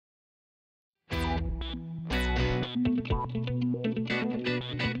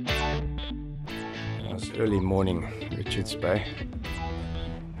It's early morning, Richards Bay.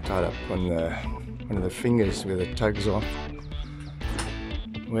 Tied up on one of the fingers where the tugs are.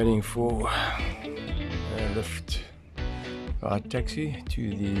 Waiting for a lift, our taxi to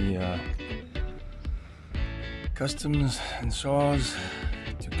the customs and SARS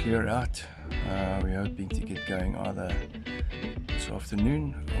to clear out. We're hoping to get going either this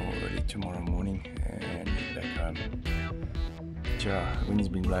afternoon or early tomorrow morning and get back home. But yeah, the wind's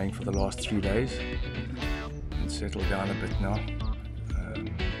been blowing for the last 3 days. It's settled down a bit now.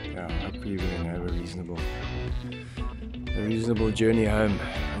 Yeah, hopefully we're going to have a reasonable journey home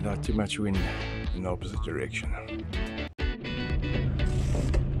without too much wind in the opposite direction.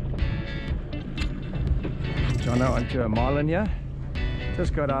 Jono onto a Marlin here.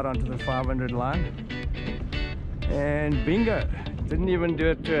 Just got out onto the 500 line. And bingo! Didn't even do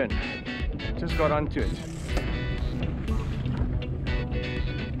a turn. Just got onto it.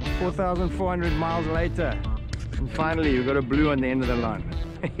 4,400 miles later. And finally we've got a blue on the end of the line.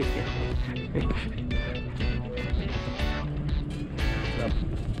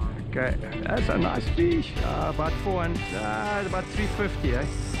 Okay, that's a nice fish. About 400, about 350, eh?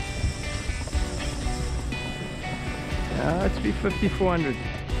 It's 350, 400.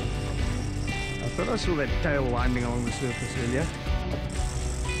 I thought I saw that tail winding along the surface earlier.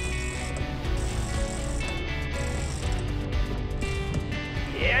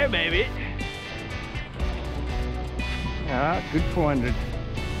 Yeah, baby. Good 400.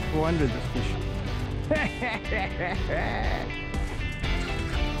 400 this fish.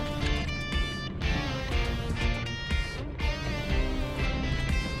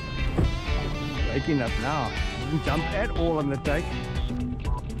 Waking up now. Didn't jump at all on the take.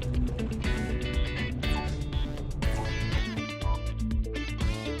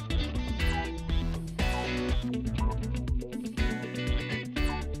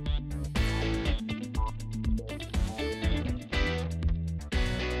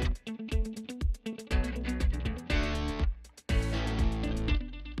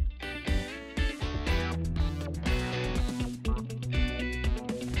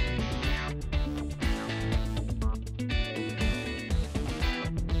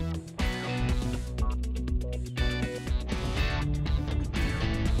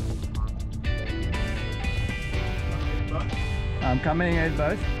 I'm coming at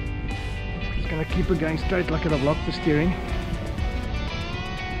both. Just gonna keep it going straight like it'll block the steering.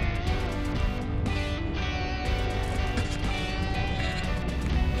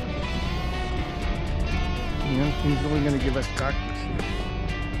 You know, things are gonna give us crack.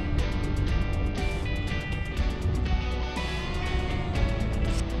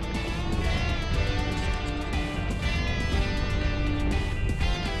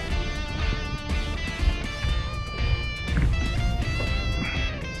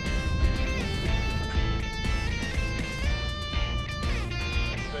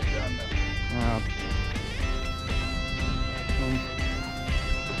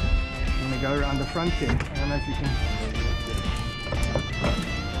 Go around the front there. I don't know if you can.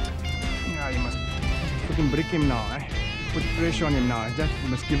 No, you must fucking brick him now, eh? Put pressure on him now. You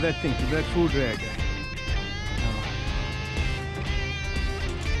must give that thing, give that full drag.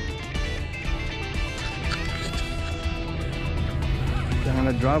 So I'm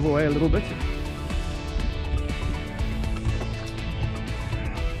gonna drive away a little bit.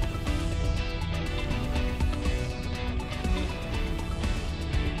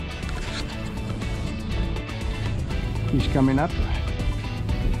 Fish coming up.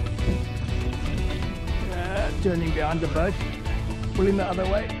 Turning behind the boat, pulling the other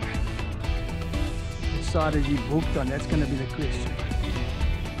way. Which side is he hooked on? That's going to be the question.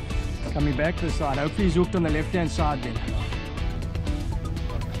 Coming back to the side. Hopefully he's hooked on the left hand side then.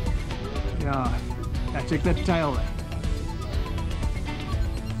 Yeah, now check that tail there.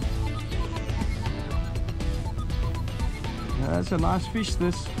 Yeah, that's a nice fish,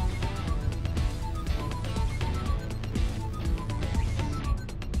 this.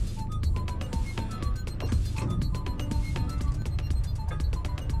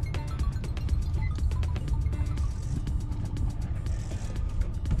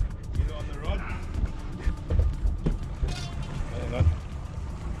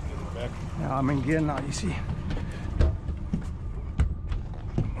 I'm in gear now, you see.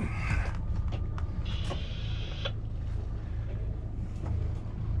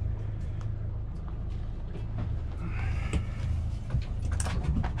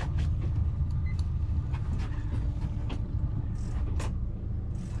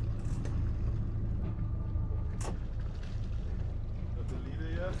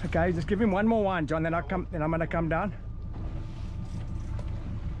 Okay, just give him one more wind, John, then I'm gonna come down.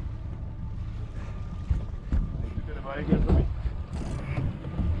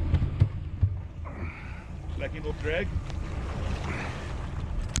 drag.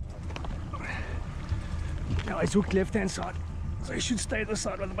 Now he's hooked left hand side, so he should stay this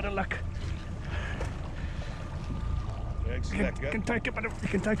side with a bit of luck. Drag slack, You can take a bit of, you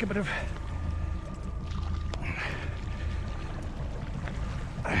can take a bit of.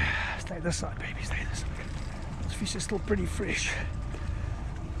 Stay this side, baby, stay this side. This fish is still pretty fresh.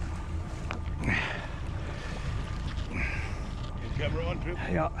 Camera on, Trip.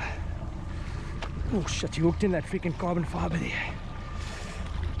 Yeah. Oh shit, you hooked in that freaking carbon fiber there.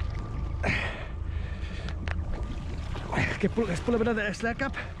 Okay, let's pull a bit of the slack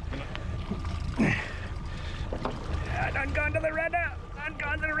up. Don't go under the rudder! Don't go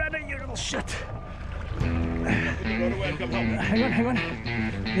under the rudder, you little shit! Hang on.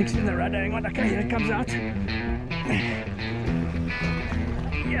 Next in the rudder, hang on. Okay, here it comes out.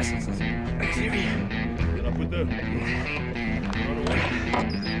 Yes, it's heavy. Can I put the rod away?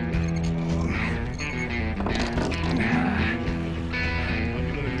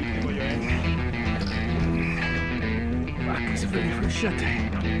 Fuck, it's ready for a shot.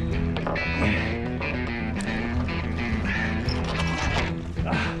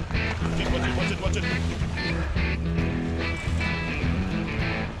 Watch it.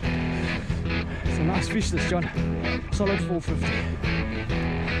 It's a nice fish, this, John. Solid 450.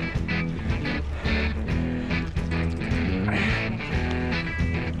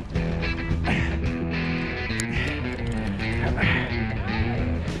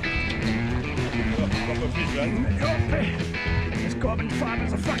 This carbon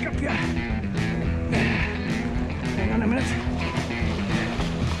fiber's a fuck up here. Hang on a minute.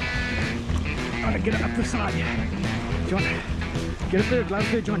 Gotta get it up the side. John, get up there,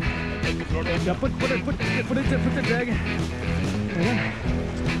 glove there, John. Yeah, put the drag in. Hang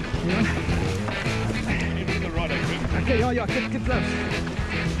on. Okay, yeah, get gloves.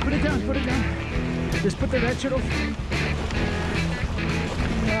 Put it down. Just put the ratchet off.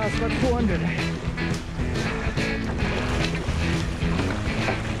 Yeah, it's about 400.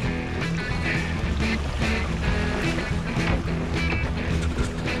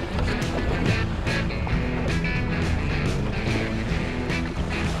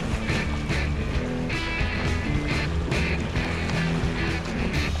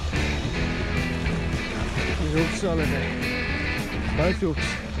 Hooks solid there. Both hooks.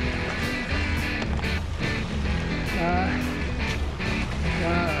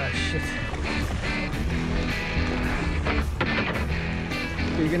 Shit.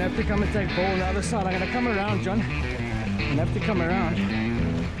 So you're gonna have to come and take ball on the other side. I'm gonna come around, John. I'm gonna have to come around.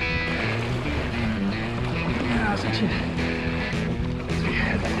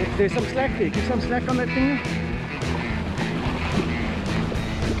 There's some slack there. Get some slack on that thing.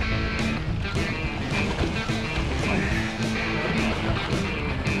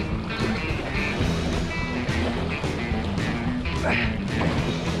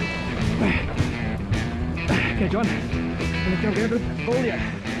 Okay, John, I'm gonna go grab the ball here.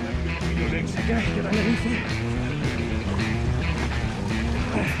 Okay, get underneath here.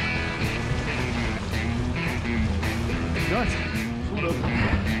 Right.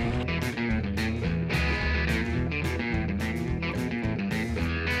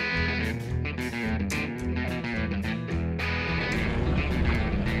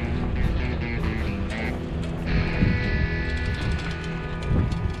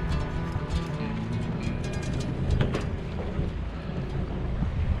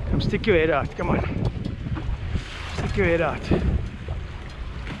 Stick your head out, come on. Stick your head out. Didn't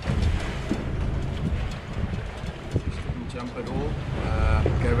jump at all.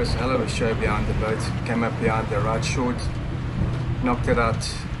 Gave us a hell of a show behind the boat. Came up behind the right short. Knocked it out.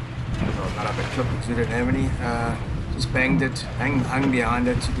 Well, not up a clip because we didn't have any. Just banged it, hung behind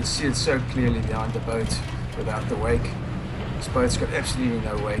it. You can see it so clearly behind the boat without the wake. This boat's got absolutely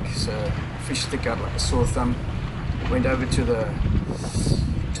no wake, so fish stick out like a sore thumb. Went over to the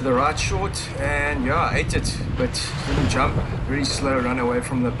right short and yeah, ate it, but didn't jump. Very slow run away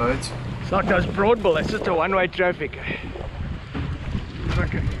from the boat. It's like those broadbill, it's just a one-way traffic.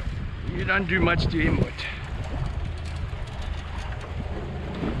 Okay. You don't do much to him, but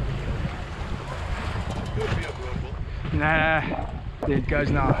nah, there it goes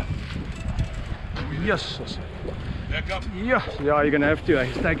now. Yes. Back up. Yeah, you're gonna have to.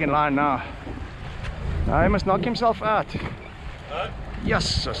 He's taking line now. He must knock himself out. Huh?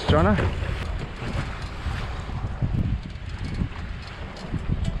 Yes, Johnny.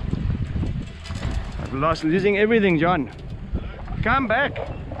 I've losing everything, John. Come back.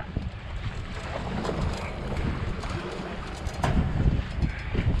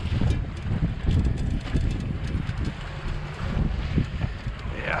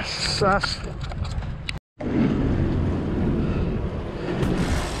 Yes, sus.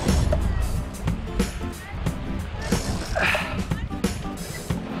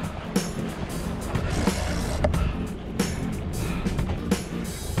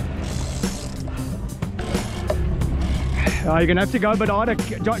 Oh, you're gonna have to go a bit harder.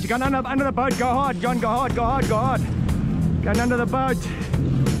 John, you go under the boat. Go hard, John. Go hard, go hard, go hard. Go under the boat.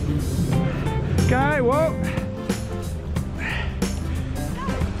 Okay, whoa.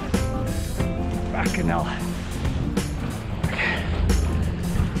 Fucking hell.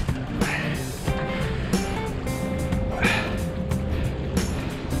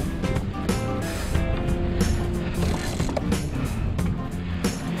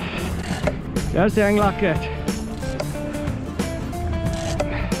 Just hang like it.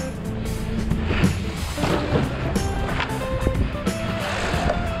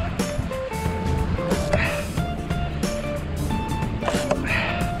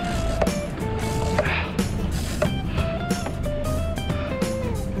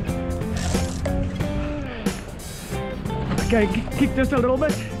 Okay, kick this a little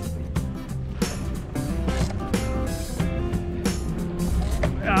bit.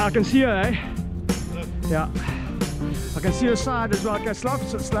 I can see her, eh? Yeah. I can see her side as well. Okay, stop.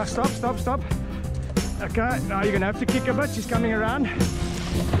 Okay, now you're gonna have to kick a bit. She's coming around. You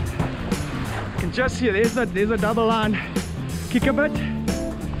can just see her. There's a double line. Kick a bit.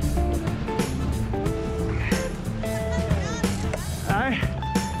 Hey,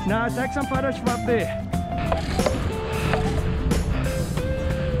 now take some photos from up there.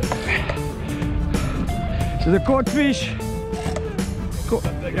 So the caught fish.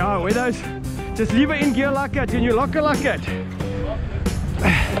 Yeah, with those. Just leave it in gear like that, and you lock it like that.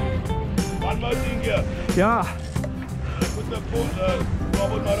 One more in gear. Yeah. Put the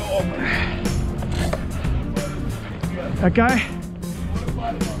forward motor off. Okay.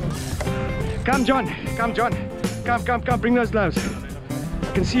 Come, John. Come, John. Come. Bring those gloves.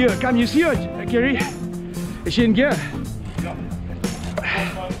 I can see her. Come, you see her, Kerry? Is she in gear? Yeah.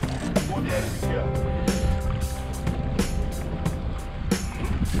 Forward motor in gear.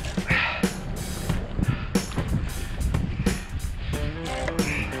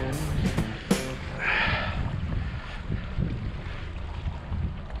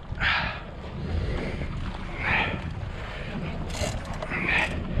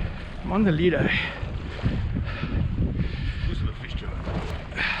 I'm on the leader. Loosen the fish, Joe.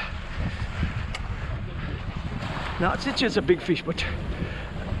 Now it's just a big fish, but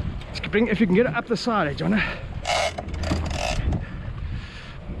if you can get it up the side, eh, John?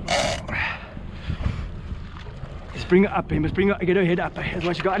 Just bring it up, you must bring it, get her head up, eh?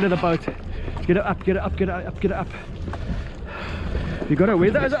 Once you go under the boat. Get it up. You got to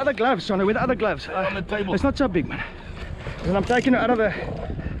wear those other gloves, John. Wear the other gloves. On the table. It's not so big, man. And I'm taking it out of the.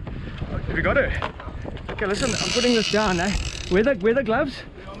 Have you got it? Okay, listen, I'm putting this down, eh? Wear the gloves.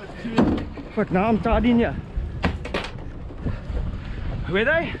 Fuck, now I'm tied in here. Where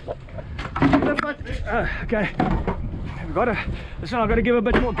they? The fuck? Okay. We've got to. Listen, I've got to give a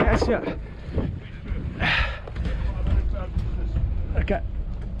bit more gas here. Okay.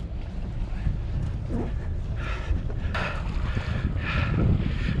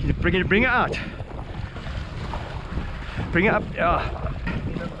 Bring it out. Bring it up. Yeah.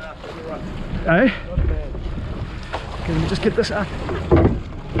 Hey? Okay, let me just get this out.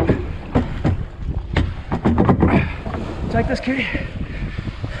 Take this, Kerry.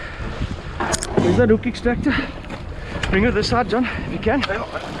 Where's that hook extractor? Bring it this side, John, if you can. Yeah,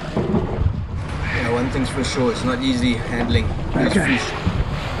 one thing's for sure, it's not easy handling these fish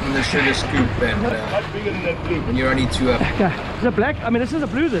in the sugar scoop, and Much bigger than that blue. when you're only two up. Okay, is it black? I mean, this is a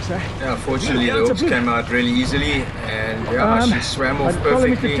blue, this, eh? Yeah, fortunately Yeah, the it's a hooks blue. came out really easily, and yeah, she swam off I told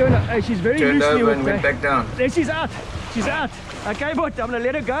him to perfectly, turn, she's very turned loosely over and hooked, went eh? back down. There, she's out. She's out. Okay, but I'm gonna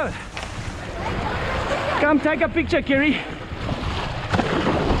let her go. Come take a picture, Kerry. You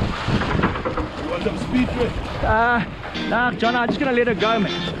want some speed to it? Nah, John, I'm just gonna let her go,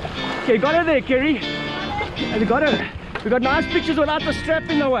 man. Okay, you got her there, Kerry. You got her. We got nice pictures without the strap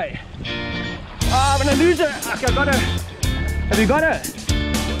in the way. I'm gonna lose her. Okay, I got her. Have you got her?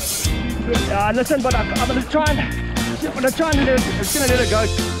 Listen, but I'm gonna try and let her go.